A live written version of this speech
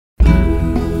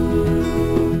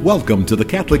Welcome to the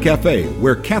Catholic Cafe,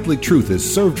 where Catholic truth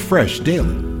is served fresh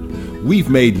daily. We've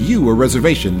made you a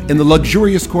reservation in the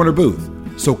luxurious corner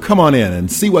booth, so come on in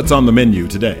and see what's on the menu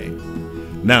today.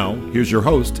 Now, here's your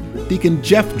host, Deacon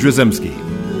Jeff Drzymski.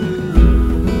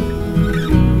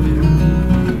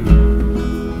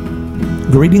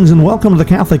 Greetings and welcome to the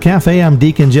Catholic Cafe. I'm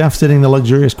Deacon Jeff, sitting in the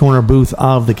luxurious corner booth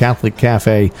of the Catholic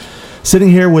Cafe.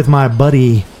 Sitting here with my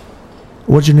buddy,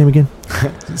 what's your name again?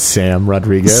 Sam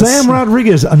Rodriguez. Sam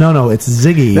Rodriguez. No, it's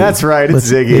Ziggy. That's right, it's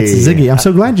Ziggy. It's Ziggy. I'm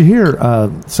so glad you're here,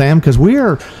 Sam, because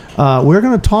we're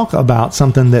going to talk about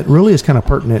something that really is kind of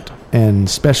pertinent and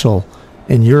special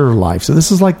in your life. So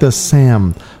this is like the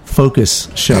Sam Focus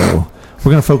show.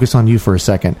 We're going to focus on you for a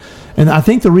second. And I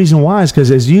think the reason why is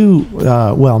because, as you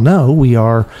well know,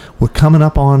 we're coming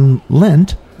up on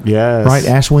Lent. Yes. Right?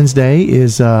 Ash Wednesday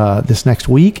is this next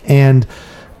week. And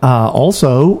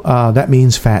also, that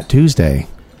means Fat Tuesday.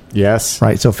 Yes.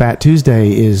 Right? So Fat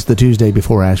Tuesday is the Tuesday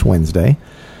before Ash Wednesday.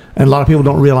 And a lot of people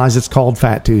don't realize it's called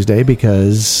Fat Tuesday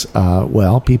because,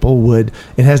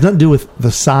 it has nothing to do with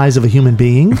the size of a human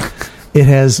being. It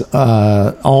has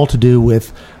all to do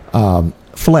with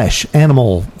flesh,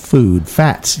 animal food,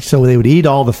 fats. So they would eat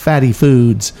all the fatty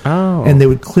foods, and they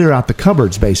would clear out the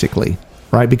cupboards, basically,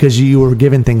 right? Because you were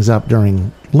giving things up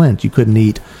during Lent. You couldn't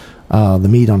eat the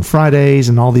meat on Fridays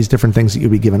and all these different things that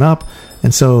you'd be giving up.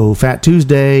 And so Fat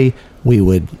Tuesday, we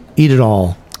would eat it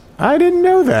all. I didn't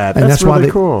know that. And that's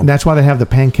really cool. And that's why they have the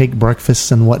pancake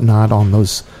breakfasts and whatnot on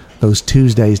those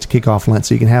Tuesdays to kick off Lent.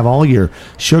 So you can have all your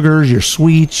sugars, your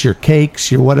sweets, your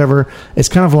cakes, your whatever. It's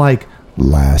kind of like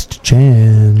last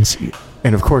chance.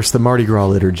 And of course, the Mardi Gras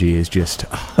liturgy is just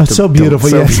so beautiful.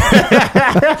 Yes.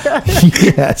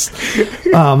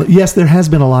 Yes, there has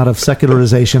been a lot of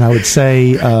secularization, I would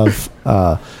say, of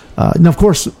of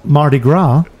course, Mardi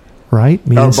Gras, right?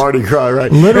 Mardi Gras,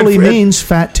 right. Literally means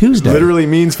Fat Tuesday. Literally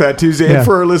means Fat Tuesday. Yeah. And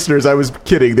for our listeners, I was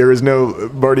kidding. There is no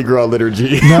Mardi Gras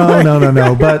liturgy. No.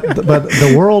 But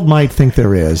the world might think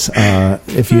there is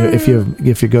if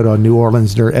you go to New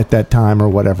Orleans at that time or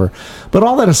whatever. But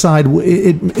all that aside,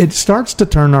 it starts to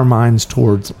turn our minds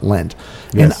towards Lent.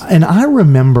 Yes. And I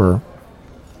remember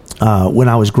when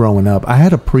I was growing up, I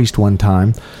had a priest one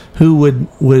time who would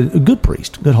a good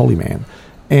priest, good holy man.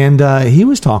 And he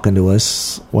was talking to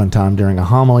us one time during a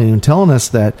homily and telling us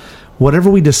that whatever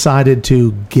we decided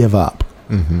to give up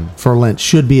for Lent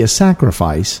should be a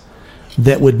sacrifice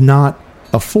that would not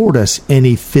afford us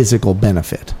any physical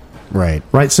benefit. Right.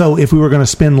 Right. So if we were going to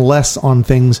spend less on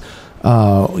things,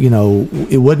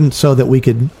 it wouldn't so that we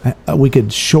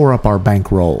could shore up our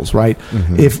bankrolls. Right.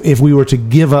 Mm-hmm. If we were to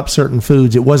give up certain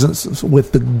foods, it wasn't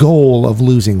with the goal of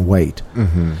losing weight.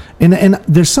 Mm-hmm. And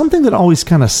there's something that always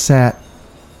kind of sat,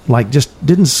 like, just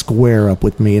didn't square up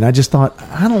with me. And I just thought,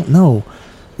 I don't know,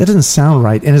 that doesn't sound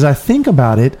right. And as I think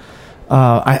about it,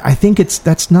 I think I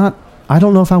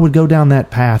don't know if I would go down that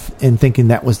path in thinking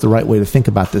that was the right way to think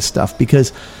about this stuff,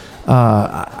 because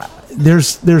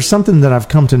there's something that I've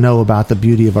come to know about the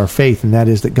beauty of our faith, and that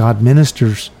is that God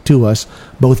ministers to us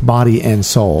both body and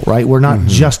soul, right? We're not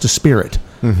just a spirit.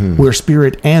 Mm-hmm. We're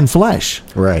spirit and flesh.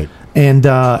 Right.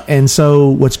 And so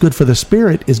what's good for the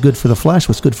spirit is good for the flesh.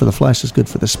 What's good for the flesh is good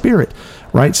for the spirit,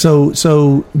 right?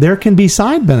 So there can be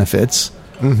side benefits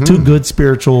to good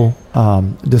spiritual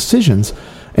decisions.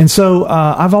 And so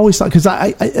I've always thought, because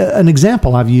an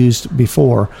example I've used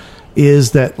before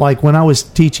is that, like, when I was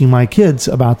teaching my kids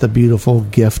about the beautiful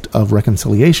gift of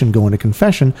reconciliation, going to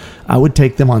confession, I would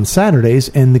take them on Saturdays,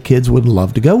 and the kids would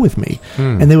love to go with me.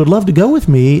 And they would love to go with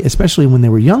me, especially when they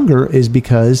were younger, is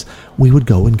because we would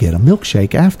go and get a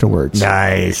milkshake afterwards.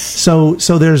 Nice. So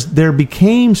there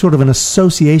became sort of an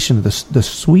association of the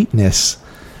sweetness,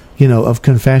 of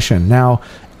confession. Now,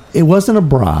 it wasn't a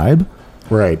bribe.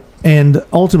 Right. And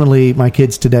ultimately, my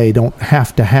kids today don't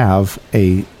have to have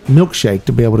a milkshake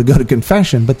to be able to go to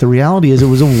confession. But the reality is, it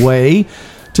was a way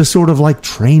to sort of like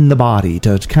train the body,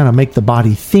 to kind of make the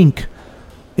body think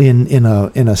in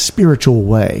a spiritual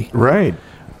way. Right.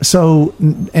 So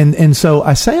and so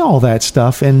I say all that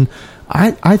stuff, and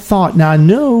I thought, now I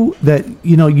know that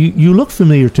you look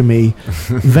familiar to me,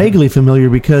 vaguely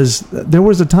familiar, because there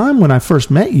was a time when I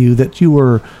first met you that you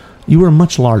were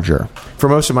much larger. For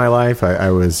most of my life,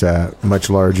 I was much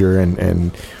larger,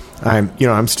 and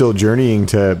I'm still journeying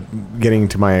to getting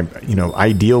to my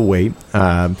ideal weight.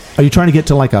 Are you trying to get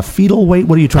to like a fetal weight?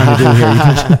 What are you trying to do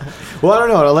here? Well, I don't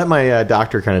know. I'll let my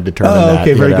doctor kind of determine that.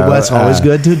 Okay, very good. Well, that's always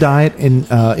good to diet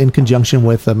in conjunction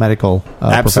with a medical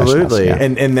absolutely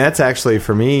professionals. Yeah. And that's actually,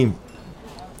 for me,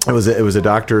 it was a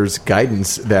doctor's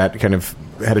guidance that kind of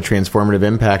had a transformative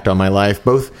impact on my life,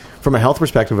 both from a health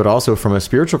perspective, but also from a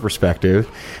spiritual perspective.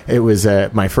 It was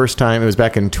my first time. It was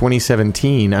back in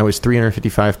 2017. I was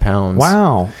 355 pounds.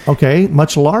 Wow. Okay.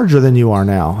 Much larger than you are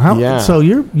now. Yeah. So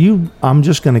I'm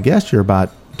just going to guess you're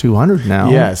about 200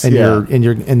 now. Yes. And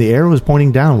the arrow is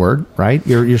pointing downward, right?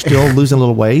 You're still losing a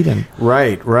little weight and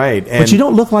Right. but you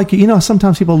don't look like,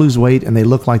 sometimes people lose weight and they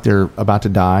look like they're about to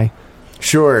die.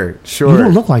 Sure. You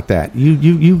don't look like that.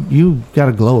 You got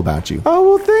a glow about you. Oh,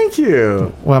 well, thank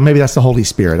you. Well, maybe that's the Holy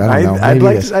Spirit. I don't know.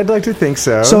 I'd like to think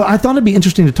so. So I thought it'd be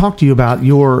interesting to talk to you about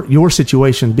your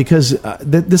situation, because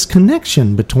this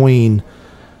connection between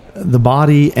the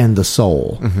body and the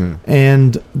soul,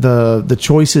 and the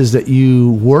choices that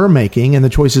you were making and the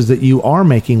choices that you are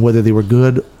making, whether they were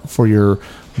good for your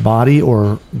body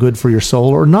or good for your soul,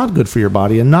 or not good for your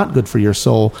body and not good for your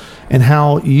soul, and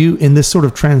how you, in this sort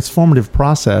of transformative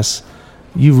process,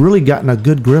 you've really gotten a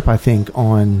good grip, I think,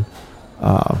 on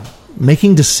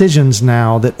making decisions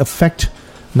now that affect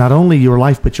not only your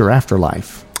life but your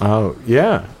afterlife. Oh,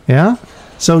 yeah. Yeah.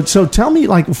 So tell me,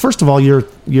 like, first of all, you're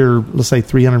let's say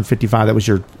 355. That was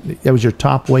your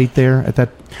top weight there at that.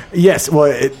 Yes.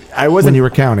 Well, I wasn't, when you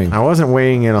were counting. I wasn't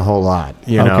weighing in a whole lot.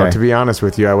 To be honest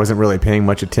with you, I wasn't really paying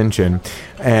much attention,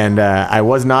 and I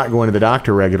was not going to the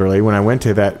doctor regularly. When I went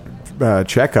to that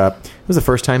checkup, it was the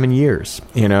first time in years.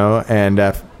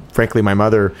 And frankly, my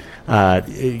mother,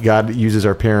 God uses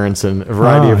our parents in a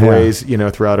variety of ways,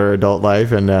 throughout our adult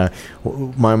life, and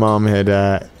my mom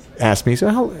had asked me,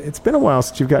 so it's been a while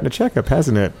since you've gotten a checkup,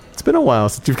 hasn't it? It's been a while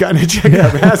since you've gotten a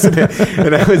checkup, hasn't it?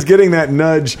 And I was getting that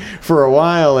nudge for a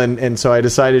while, and so I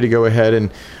decided to go ahead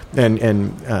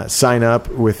and sign up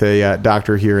with a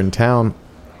doctor here in town.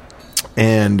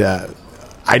 And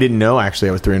I didn't know, actually,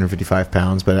 I was 355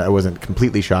 pounds, but I wasn't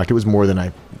completely shocked. It was more than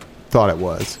I thought it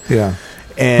was. Yeah.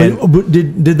 And but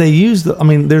did they use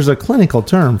there's a clinical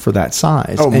term for that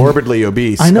size. Oh, morbidly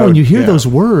obese. I know, and you hear those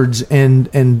words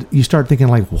and you start thinking,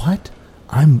 like, what?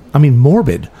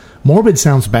 Morbid. Morbid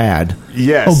sounds bad.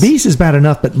 Yes. Obese is bad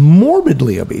enough, but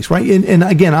morbidly obese, right? And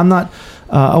again, I'm not,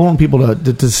 I want people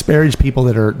to disparage people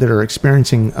that are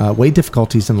experiencing weight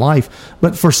difficulties in life,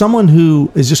 but for someone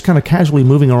who is just kind of casually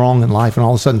moving along in life and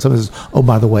all of a sudden someone says, oh,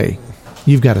 by the way,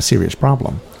 you've got a serious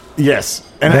problem. Yes.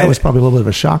 And that was probably a little bit of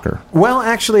a shocker. Well,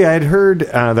 actually, I had heard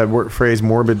that phrase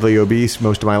morbidly obese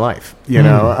most of my life,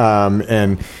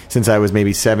 and since I was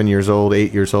maybe 7 years old,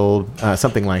 8 years old,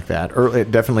 something like that. Early,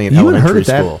 definitely in elementary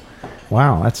school.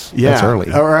 Wow, that's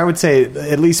early. Or I would say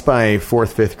at least by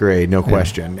 4th, 5th grade, no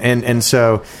question. And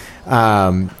so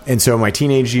my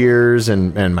teenage years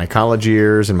and my college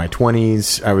years and my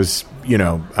 20s, I was,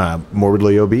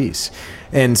 morbidly obese.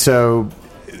 And so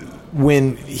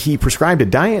when he prescribed a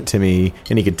diet to me,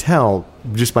 and he could tell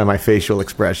just by my facial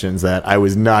expressions that I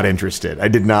was not interested. I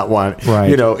did not want,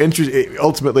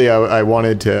 ultimately I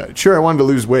wanted to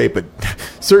lose weight, but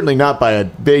certainly not by a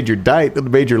major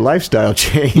major lifestyle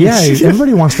change. Yeah,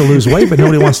 everybody wants to lose weight, but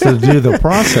nobody wants to do the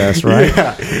process, right?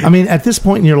 Yeah. I mean, at this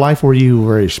point in your life, were you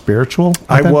very spiritual?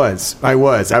 I was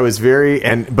very,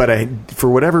 but for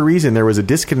whatever reason, there was a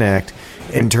disconnect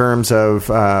in terms of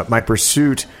my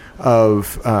pursuit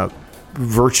of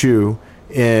virtue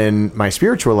in my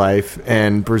spiritual life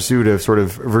and pursuit of sort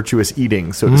of virtuous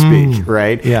eating, so to speak,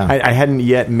 right? Yeah. I hadn't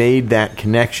yet made that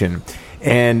connection.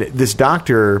 And this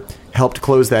doctor helped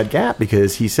close that gap,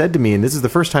 because he said to me, and this is the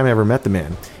first time I ever met the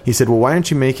man, he said, well, why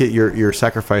don't you make it your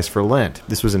sacrifice for Lent?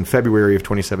 This was in February of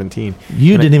 2017.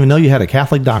 You didn't even know you had a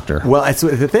Catholic doctor. Well, that's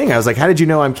the thing. I was like, how did you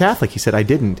know I'm Catholic? He said, I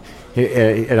didn't.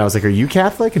 And I was like, are you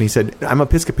Catholic? And he said, I'm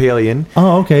Episcopalian.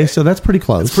 Oh, okay. So that's pretty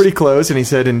close. It's pretty close. And he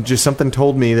said, and just something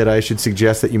told me that I should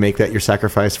suggest that you make that your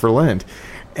sacrifice for Lent.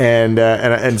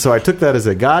 And so I took that as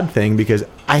a God thing, because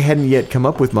I hadn't yet come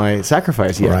up with my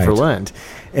sacrifice yet for Lent.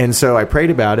 And so I prayed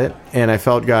about it, and I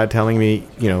felt God telling me,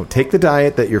 take the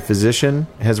diet that your physician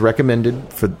has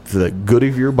recommended for the good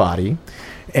of your body,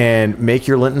 and make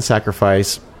your Lenten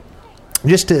sacrifice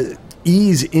just to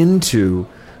ease into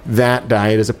that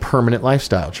diet as a permanent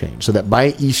lifestyle change, so that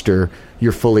by Easter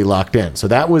you're fully locked in. So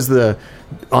that was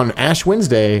on Ash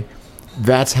Wednesday,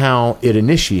 that's how it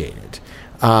initiated.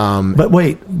 But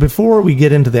wait, before we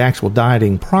get into the actual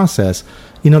dieting process,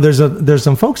 there's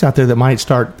some folks out there that might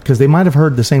start, because they might have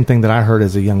heard the same thing that I heard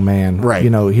as a young man, right?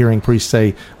 Hearing priests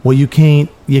say, well, you can't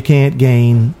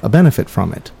gain a benefit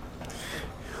from it.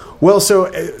 Well, so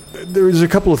there's a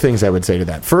couple of things I would say to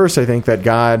that. First, I think that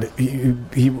God,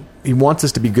 he wants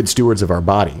us to be good stewards of our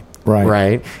body.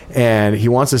 Right. And he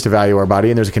wants us to value our body,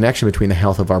 and there's a connection between the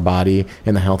health of our body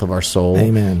and the health of our soul.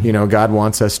 Amen. God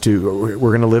wants us to,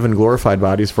 we're going to live in glorified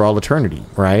bodies for all eternity,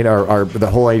 right? The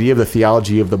whole idea of the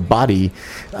theology of the body.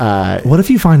 What if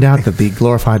you find out that the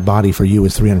glorified body for you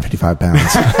is 355 pounds?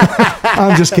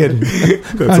 I'm just kidding.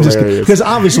 I'm just kidding. Because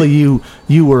obviously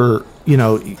you were,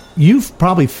 you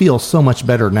probably feel so much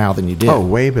better now than you did. Oh,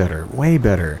 way better. Way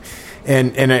better.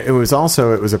 And it was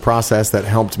a process that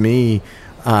helped me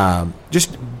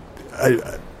just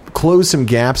close some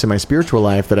gaps in my spiritual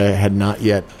life that I had not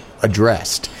yet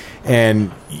addressed.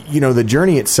 And, the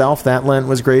journey itself, that Lent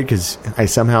was great because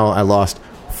I lost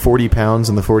 40 pounds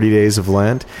in the 40 days of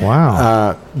Lent.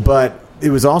 Wow. But it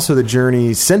was also the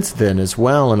journey since then as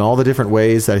well, and all the different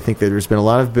ways that I think that there's been a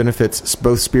lot of benefits,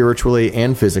 both spiritually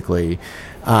and physically,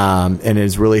 and it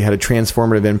has really had a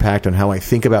transformative impact on how I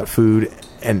think about food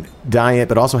and diet,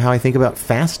 but also how I think about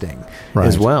fasting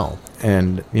as well.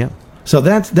 And yeah. So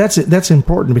that's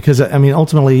important because,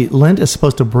 ultimately Lent is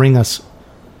supposed to bring us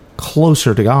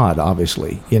closer to God,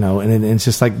 obviously, and it's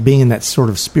just like being in that sort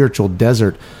of spiritual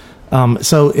desert.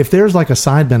 So if there's like a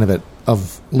side benefit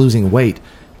of losing weight,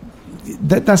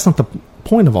 that's not the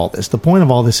point of all this. The point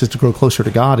of all this is to grow closer to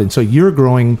God. And so you're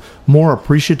growing more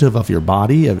appreciative of your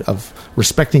body, of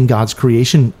respecting God's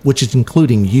creation, which is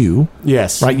including you.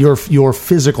 Yes. Right? Your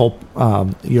physical,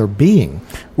 your being.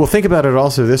 Well, think about it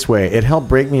also this way. It helped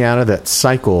break me out of that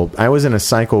cycle. I was in a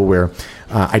cycle where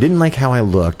I didn't like how I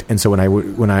looked, and so when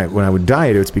I would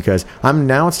diet, it's because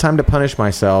now it's time to punish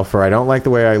myself, or I don't like the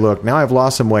way I look. Now I've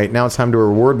lost some weight. Now it's time to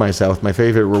reward myself. My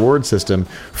favorite reward system,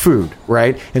 food,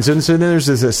 right? And so then there's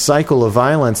this cycle of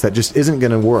violence that just isn't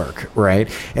going to work, right?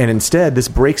 And instead, this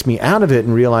breaks me out of it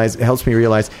and helps me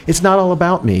realize it's not all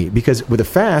about me, because with a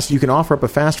fast, you can offer up a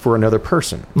fast for another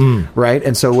person, right?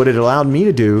 And so what it allowed me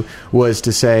to do was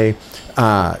to say,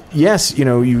 yes,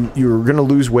 you're going to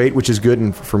lose weight, which is good,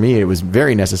 and for me, it was very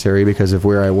necessary because of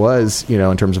where I was,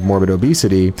 in terms of morbid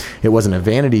obesity. It wasn't a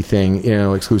vanity thing,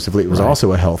 exclusively. It was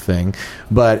also a health thing.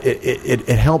 But it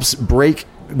helps break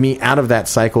me out of that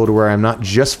cycle to where I'm not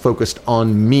just focused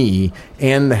on me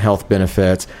and the health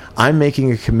benefits. I'm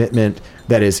making a commitment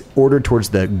that is ordered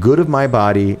towards the good of my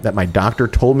body that my doctor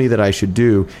told me that I should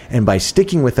do. And by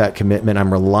sticking with that commitment,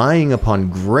 I'm relying upon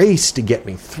grace to get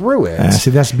me through it.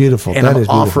 See, that's beautiful. And I'm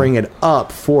offering it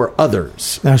up for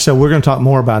others. Now, so we're going to talk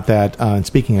more about that. And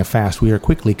speaking of fast, we are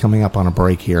quickly coming up on a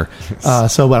break here.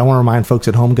 But I want to remind folks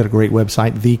at home, got a great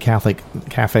website,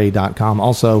 thecatholiccafe.com.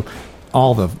 Also,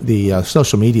 all the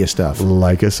social media stuff.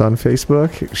 Like us on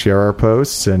Facebook, share our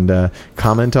posts, and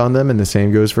comment on them, and the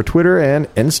same goes for Twitter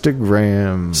and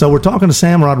Instagram. So we're talking to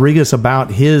Sam Rodriguez about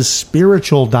his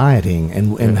spiritual dieting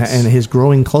and his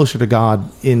growing closer to God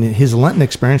in his Lenten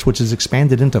experience, which has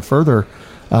expanded into further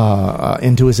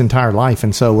into his entire life.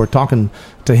 And so we're talking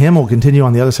to him. We'll continue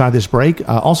on the other side of this break.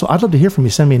 Also, I'd love to hear from you.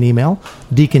 Send me an email,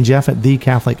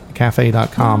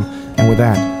 deaconjeff@thecatholiccafe.com. And with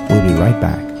that, we'll be right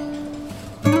back.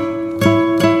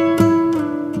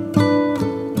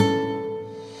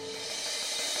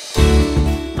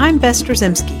 I'm Bess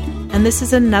Drzymski, and this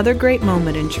is another great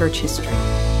moment in church history.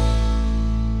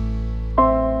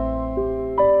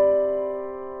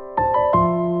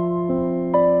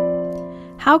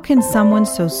 How can someone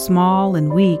so small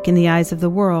and weak in the eyes of the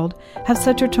world have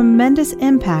such a tremendous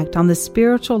impact on the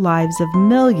spiritual lives of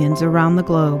millions around the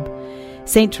globe?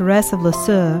 Saint Therese of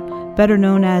Lisieux, better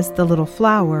known as the Little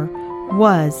Flower,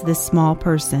 was this small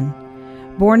person.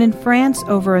 Born in France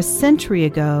over a century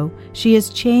ago, she has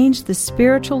changed the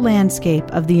spiritual landscape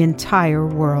of the entire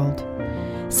world.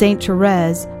 Saint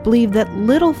Therese believed that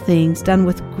little things done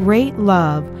with great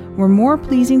love were more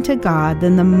pleasing to God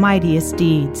than the mightiest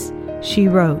deeds. She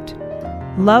wrote,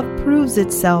 "Love proves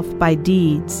itself by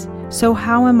deeds, so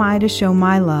how am I to show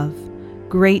my love?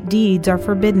 Great deeds are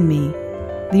forbidden me.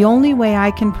 The only way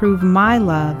I can prove my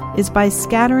love is by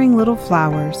scattering little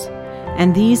flowers.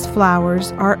 And these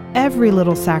flowers are every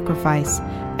little sacrifice,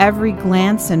 every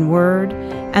glance and word,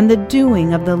 and the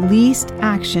doing of the least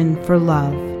action for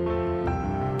love."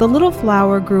 The little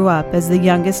flower grew up as the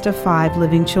youngest of 5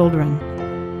 living children.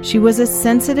 She was a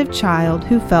sensitive child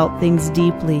who felt things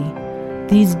deeply.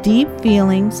 These deep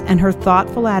feelings and her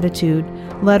thoughtful attitude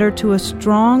led her to a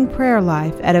strong prayer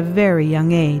life at a very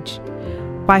young age.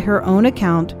 By her own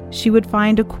account, she would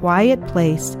find a quiet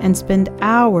place and spend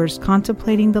hours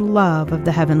contemplating the love of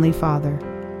the Heavenly Father.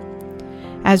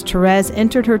 As Therese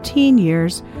entered her teen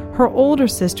years, her older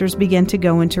sisters began to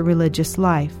go into religious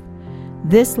life.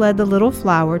 This led the little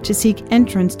flower to seek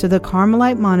entrance to the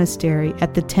Carmelite monastery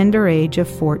at the tender age of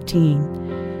 14.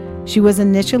 She was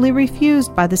initially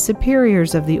refused by the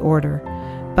superiors of the order,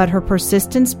 but her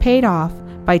persistence paid off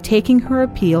by taking her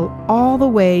appeal all the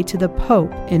way to the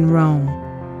Pope in Rome.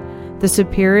 The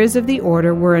superiors of the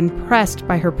order were impressed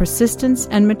by her persistence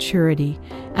and maturity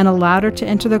and allowed her to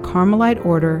enter the Carmelite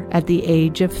order at the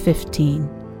age of 15.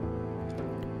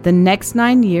 The next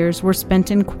 9 years were spent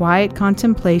in quiet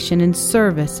contemplation and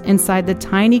service inside the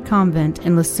tiny convent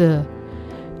in Lisieux.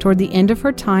 Toward the end of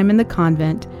her time in the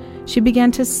convent, she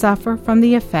began to suffer from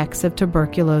the effects of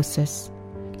tuberculosis.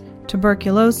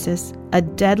 Tuberculosis, a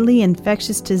deadly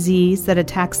infectious disease that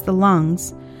attacks the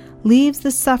lungs, leaves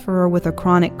the sufferer with a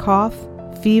chronic cough,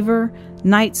 fever,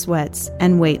 night sweats,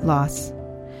 and weight loss.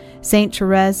 Saint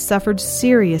Therese suffered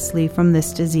seriously from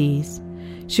this disease.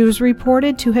 She was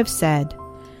reported to have said,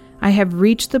 "I have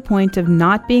reached the point of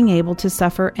not being able to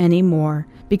suffer any more,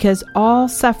 because all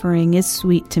suffering is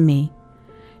sweet to me."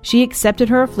 She accepted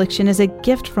her affliction as a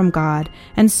gift from God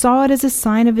and saw it as a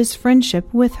sign of His friendship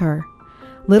with her.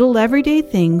 Little everyday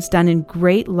things done in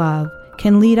great love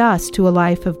can lead us to a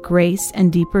life of grace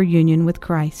and deeper union with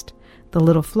Christ. The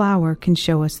little flower can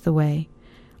show us the way.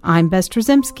 I'm Bess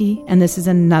Trzymski, and this is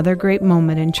another great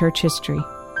moment in church history.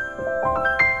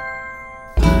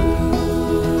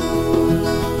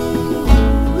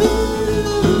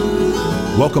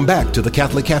 Welcome back to the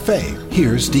Catholic Cafe.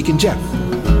 Here's Deacon Jeff.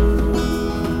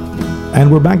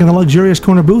 And we're back in the luxurious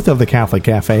corner booth of the Catholic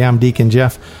Cafe. I'm Deacon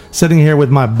Jeff, sitting here with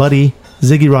my buddy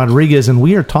Ziggy Rodriguez, and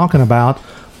we are talking about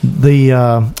the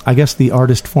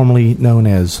artist formerly known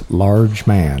as Large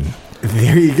Man.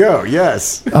 There you go.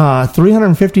 Yes.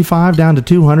 355 down to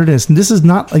 200. And this is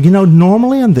not,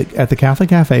 normally at the Catholic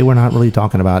Cafe, we're not really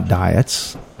talking about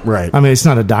diets. Right. I mean, it's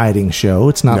not a dieting show.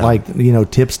 It's not like,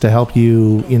 tips to help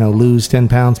you, lose 10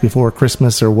 pounds before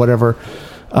Christmas or whatever.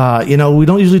 We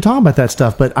don't usually talk about that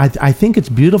stuff, but I think it's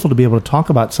beautiful to be able to talk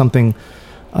about something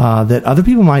that other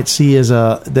people might see as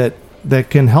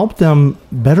that can help them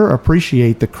better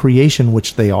appreciate the creation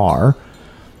which they are,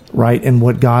 right, and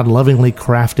what God lovingly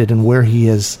crafted and where He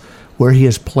has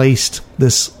placed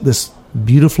this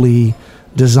beautifully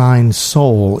designed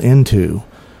soul into,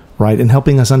 right, and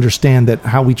helping us understand that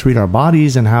how we treat our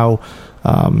bodies and how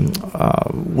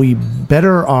we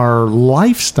better our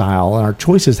lifestyle and our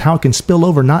choices, how it can spill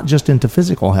over not just into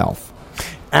physical health.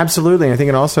 Absolutely. I think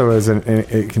it also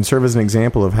it can serve as an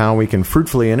example of how we can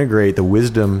fruitfully integrate the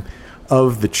wisdom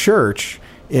of the church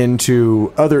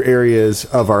into other areas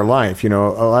of our life. A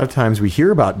lot of times we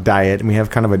hear about diet and we have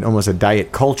kind of almost a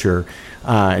diet culture,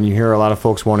 and you hear a lot of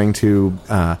folks wanting to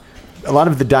a lot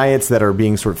of the diets that are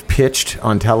being sort of pitched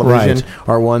on television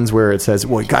are ones where it says,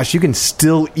 well, gosh, you can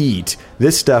still eat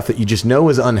this stuff that you just know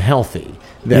is unhealthy.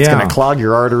 That's going to clog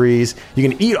your arteries. You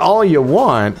can eat all you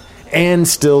want and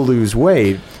still lose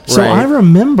weight. So I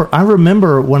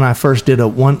remember when I first did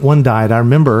one diet, I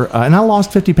remember, and I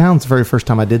lost 50 pounds the very first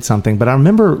time I did something, but I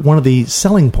remember one of the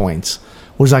selling points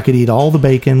was I could eat all the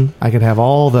bacon, I could have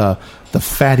all the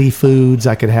fatty foods,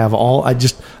 I could have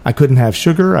I couldn't have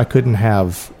sugar, I couldn't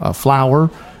have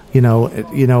flour,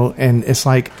 and it's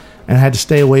like, and I had to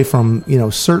stay away from,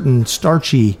 certain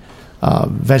starchy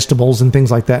vegetables and things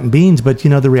like that and beans. But,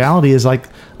 the reality is like,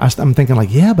 I'm thinking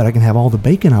like, yeah, but I can have all the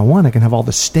bacon I want. I can have all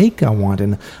the steak I want.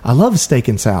 And I love steak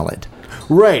and salad.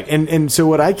 Right. And so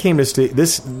what I came to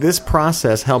this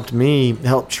process helped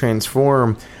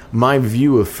transform my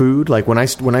view of food. Like when I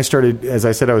started, as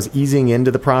I said, I was easing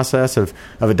into the process of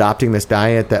adopting this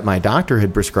diet that my doctor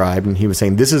had prescribed, and he was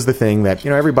saying this is the thing that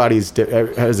everybody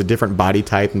has a different body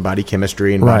type and body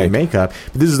chemistry and body makeup,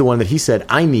 but this is the one that he said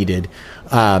I needed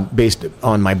based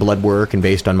on my blood work and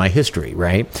based on my history,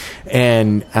 right?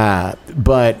 And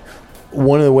but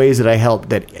one of the ways that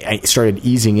I started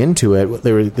easing into it,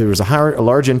 there was a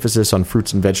large emphasis on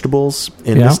fruits and vegetables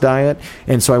in this diet.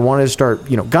 And so I wanted to start,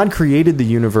 God created the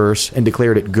universe and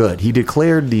declared it good. He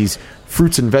declared these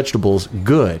fruits and vegetables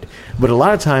good. But a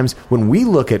lot of times when we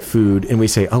look at food and we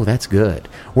say, oh, that's good,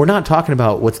 we're not talking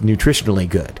about what's nutritionally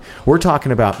good. We're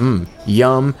talking about,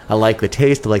 yum, I like the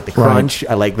taste, I like the crunch,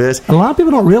 I like this. A lot of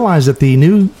people don't realize that the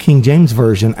New King James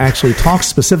Version actually talks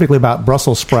specifically about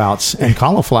Brussels sprouts and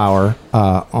cauliflower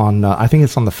I think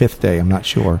it's on the 5th day, I'm not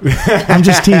sure. I'm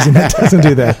just teasing, it doesn't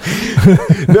do that.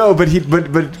 No, but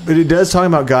it does talk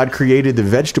about God created the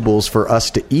vegetables for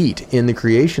us to eat in the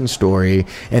creation story,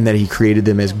 and that He created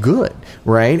them as good,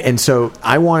 right? And so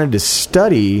I wanted to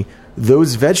study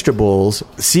those vegetables,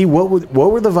 see what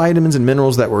were the vitamins and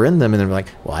minerals that were in them, and they're like,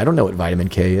 well, I don't know what vitamin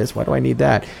K is. Why do I need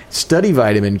that? Study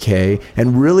vitamin K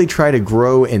and really try to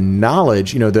grow in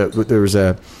knowledge. There was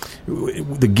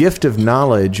the gift of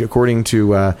knowledge, according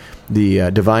to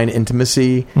the Divine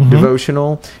Intimacy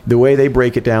devotional, the way they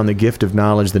break it down, the gift of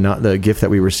knowledge, the gift that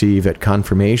we receive at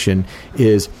confirmation,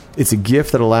 is it's a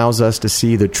gift that allows us to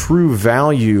see the true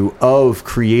value of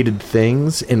created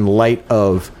things in light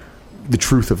of the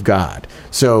truth of God.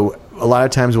 So a lot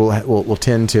of times we'll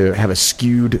tend to have a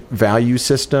skewed value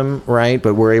system, right?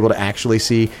 But we're able to actually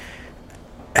see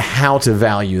how to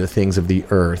value the things of the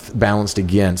earth balanced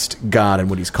against God and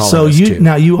what He's calling us to.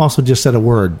 Now, you also just said a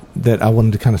word that I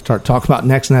wanted to kind of start talking about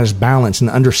next, and that is balance and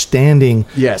understanding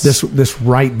this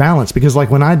right balance. Because like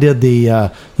when I did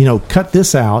the, cut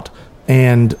this out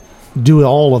and do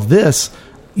all of this,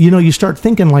 you start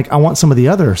thinking like, I want some of the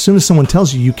other. As soon as someone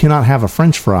tells you cannot have a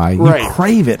French fry, you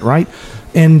crave it, right?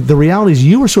 And the reality is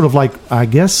you were sort of like, I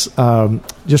guess,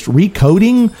 just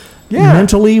recoding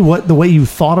mentally the way you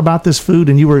thought about this food,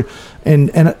 and you were, and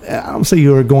I don't say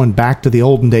you were going back to the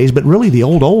olden days, but really the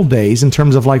old days in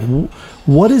terms of like,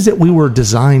 what is it we were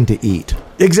designed to eat?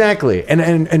 Exactly.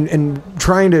 And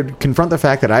trying to confront the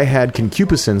fact that I had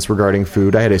concupiscence regarding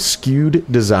food, I had a skewed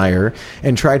desire,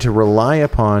 and tried to rely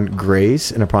upon grace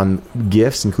and upon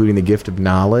gifts, including the gift of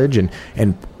knowledge,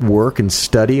 and work and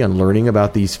study on learning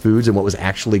about these foods and what was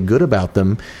actually good about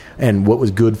them and what was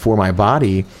good for my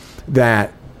body,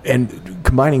 and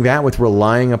combining that with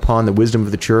relying upon the wisdom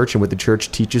of the church and what the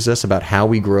church teaches us about how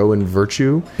we grow in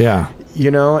virtue. Yeah.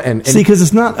 And see, because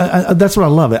it's not, that's what I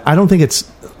love. I don't think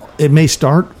it may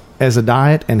start as a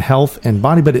diet and health and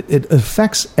body, but it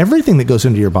affects everything that goes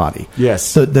into your body.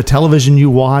 Yes. The television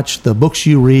you watch, the books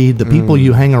you read, the people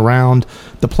you hang around,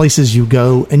 the places you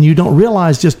go, and you don't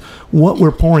realize just what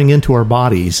we're pouring into our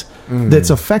bodies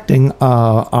that's affecting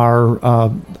the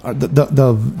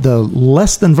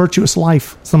less than virtuous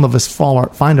life some of us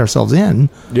find ourselves in.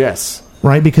 Yes.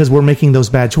 Right? Because we're making those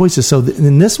bad choices. So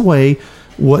in this way,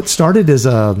 what started as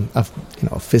a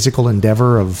physical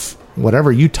endeavor of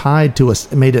whatever you tied to us,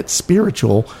 made it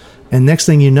spiritual, and next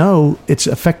thing you know, it's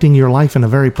affecting your life in a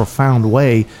very profound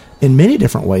way, in many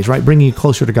different ways, right? Bringing you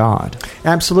closer to God.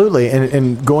 Absolutely.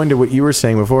 And going to what you were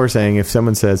saying before, saying if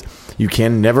someone says you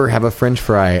can never have a French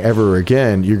fry ever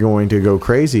again, you're going to go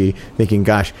crazy thinking,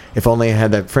 gosh, if only I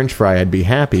had that French fry, I'd be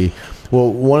happy.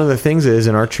 Well, one of the things is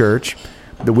in our church,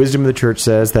 the wisdom of the church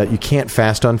says that you can't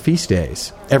fast on feast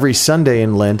days. Every Sunday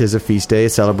in Lent is a feast day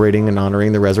celebrating and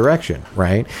honoring the resurrection,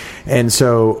 right? And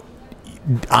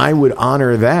I would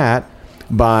honor that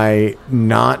by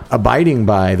not abiding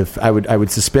by I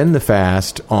would suspend the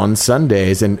fast on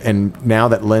Sundays, and now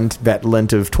that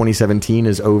Lent of 2017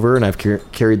 is over, and I've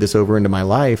carried this over into my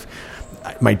life.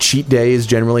 My cheat day is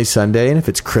generally Sunday, and if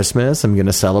it's Christmas, I'm going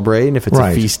to celebrate, and if it's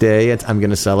a feast day, I'm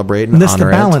going to celebrate and honor it. This is the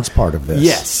balance part of this.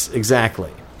 Yes,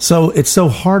 exactly. So it's so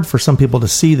hard for some people to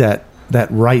see that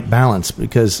right balance,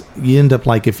 because you end up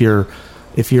like if you're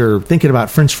thinking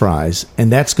about French fries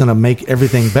and that's going to make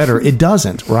everything better, it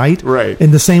doesn't, right? Right.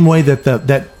 In the same way that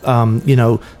that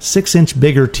 6-inch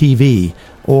bigger TV,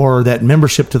 or that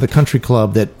membership to the country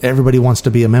club that everybody wants to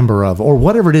be a member of, or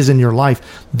whatever it is in your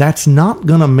life, that's not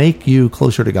going to make you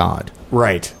closer to God.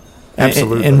 Right.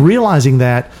 Absolutely. And realizing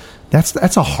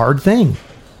that's a hard thing,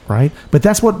 right? But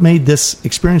that's what made this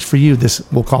experience for you, this,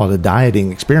 we'll call it a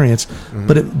dieting experience,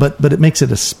 but it makes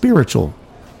it a spiritual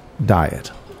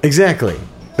diet. Exactly.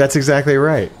 That's exactly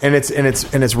right. And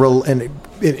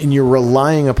you're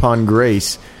relying upon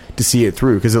grace to see it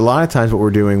through, because a lot of times what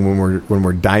we're doing when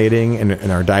we're dieting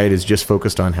and our diet is just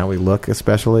focused on how we look,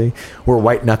 especially, we're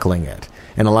white knuckling it,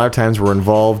 and a lot of times we're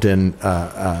involved in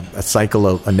a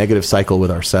negative cycle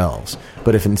with ourselves.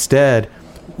 But if instead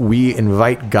we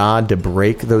invite God to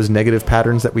break those negative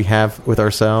patterns that we have with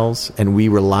ourselves, and we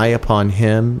rely upon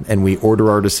Him, and we order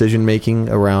our decision making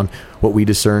around what we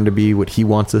discern to be what He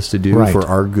wants us to do for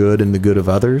our good and the good of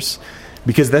others.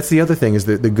 Because that's the other thing, is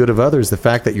that the good of others, the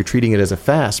fact that you're treating it as a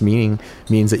fast means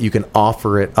that you can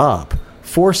offer it up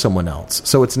for someone else.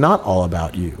 So it's not all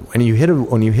about you. And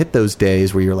when you hit those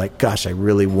days where you're like, gosh, I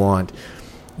really want,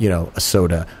 a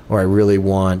soda, or I really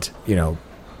want,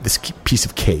 this piece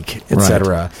of cake,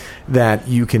 etc., that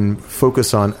you can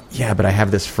focus on, but I have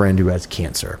this friend who has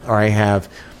cancer, or I have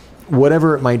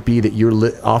whatever it might be that you're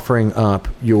offering up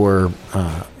your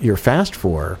fast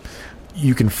for.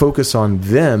 You can focus on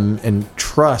them and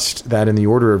trust that in the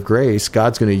order of grace,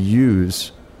 God's going to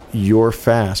use your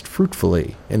fast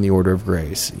fruitfully in the order of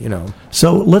grace,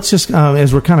 So let's just,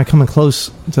 as we're kind of coming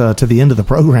close to the end of the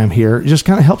program here, just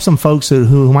kind of help some folks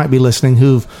who might be listening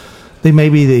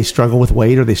they struggle with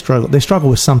weight, or they struggle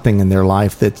with something in their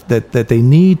life that they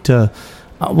need to,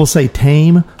 we'll say,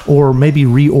 tame, or maybe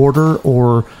reorder,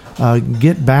 or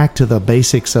get back to the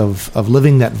basics of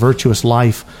living that virtuous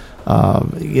life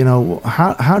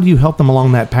How do you help them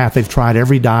along that path? They've tried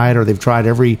every diet, or they've tried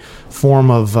every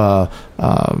form of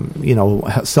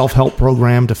self-help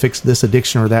program to fix this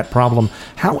addiction or that problem.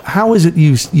 How is it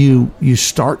you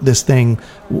start this thing?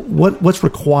 What's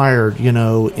required,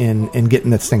 in getting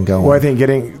this thing going? Well, I think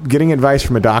getting advice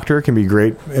from a doctor can be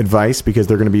great advice, because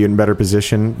they're going to be in a better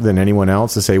position than anyone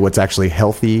else to say what's actually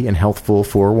healthy and healthful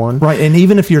for one. Right, and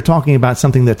even if you're talking about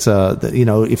something that's,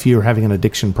 if you're having an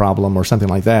addiction problem or something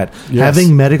like that, yes,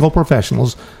 having medical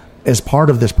professionals as part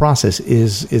of this process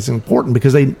is important,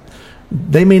 because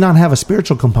they may not have a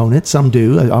spiritual component. Some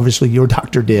do. Obviously, your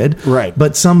doctor did. Right.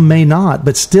 But some may not.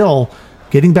 But still,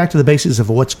 getting back to the basics of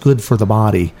what's good for the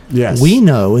body. Yes. We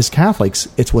know as Catholics,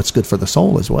 it's what's good for the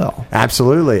soul as well.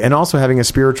 Absolutely. And also having a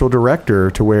spiritual director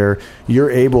to where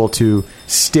you're able to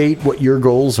state what your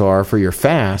goals are for your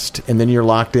fast, and then you're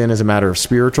locked in as a matter of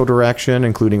spiritual direction,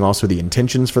 including also the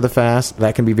intentions for the fast.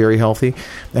 That can be very healthy.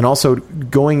 And also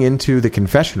going into the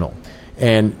confessional.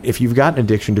 And if you've got an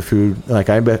addiction to food, like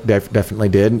I definitely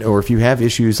did, or if you have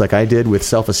issues like I did with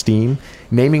self-esteem,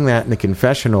 naming that in the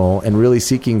confessional and really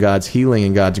seeking God's healing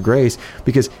and God's grace.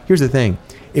 Because here's the thing.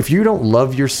 If you don't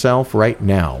love yourself right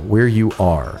now where you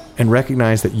are, and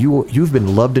recognize that you've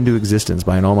been loved into existence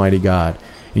by an almighty God,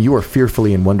 and you are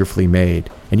fearfully and wonderfully made,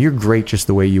 and you're great just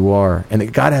the way you are, and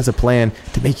that God has a plan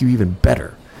to make you even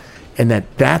better, and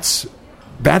that's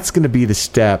going to be the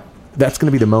step. That's going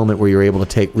to be the moment where you're able to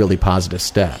take really positive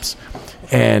steps.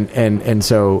 And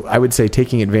so I would say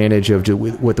taking advantage of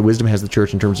what the wisdom has the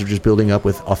church in terms of just building up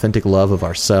with authentic love of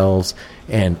ourselves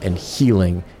and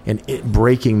healing and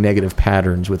breaking negative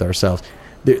patterns with ourselves.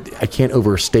 I can't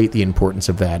overstate the importance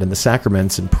of that. And the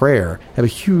sacraments and prayer have a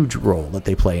huge role that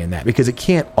they play in that, because it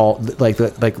can't all, like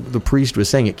the priest was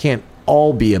saying, it can't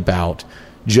all be about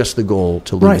just the goal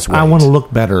to lose weight. I want to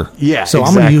look better. Yeah, so exactly.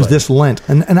 I'm going to use this Lent.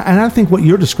 And I think what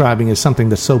you're describing is something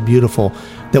that's so beautiful,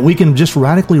 that we can just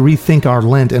radically rethink our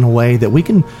Lent in a way that we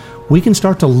can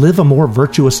start to live a more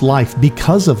virtuous life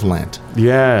because of Lent.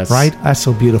 Yes. Right? That's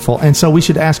so beautiful. And so we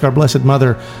should ask our Blessed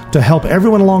Mother to help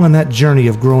everyone along on that journey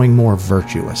of growing more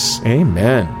virtuous.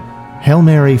 Amen. Hail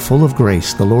Mary, full of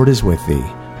grace, the Lord is with thee.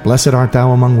 Blessed art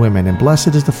thou among women, and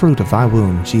blessed is the fruit of thy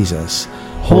womb, Jesus.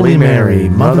 Holy Mary,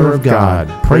 Mother of God,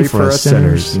 pray for us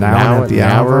sinners, now and at the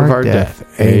hour of our death.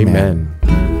 Amen.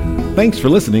 Thanks for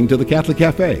listening to the Catholic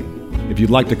Cafe. If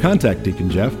you'd like to contact Deacon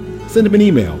Jeff, send him an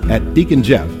email at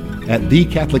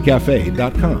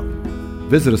deaconjeff@thecatholiccafe.com.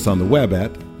 Visit us on the web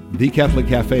at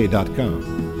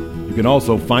thecatholiccafe.com. You can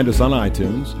also find us on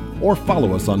iTunes or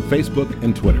follow us on Facebook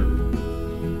and Twitter.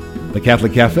 The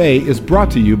Catholic Cafe is brought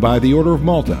to you by the Order of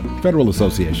Malta, Federal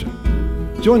Association.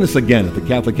 Join us again at the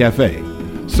Catholic Cafe,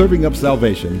 serving up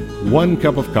salvation one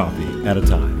cup of coffee at a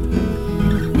time.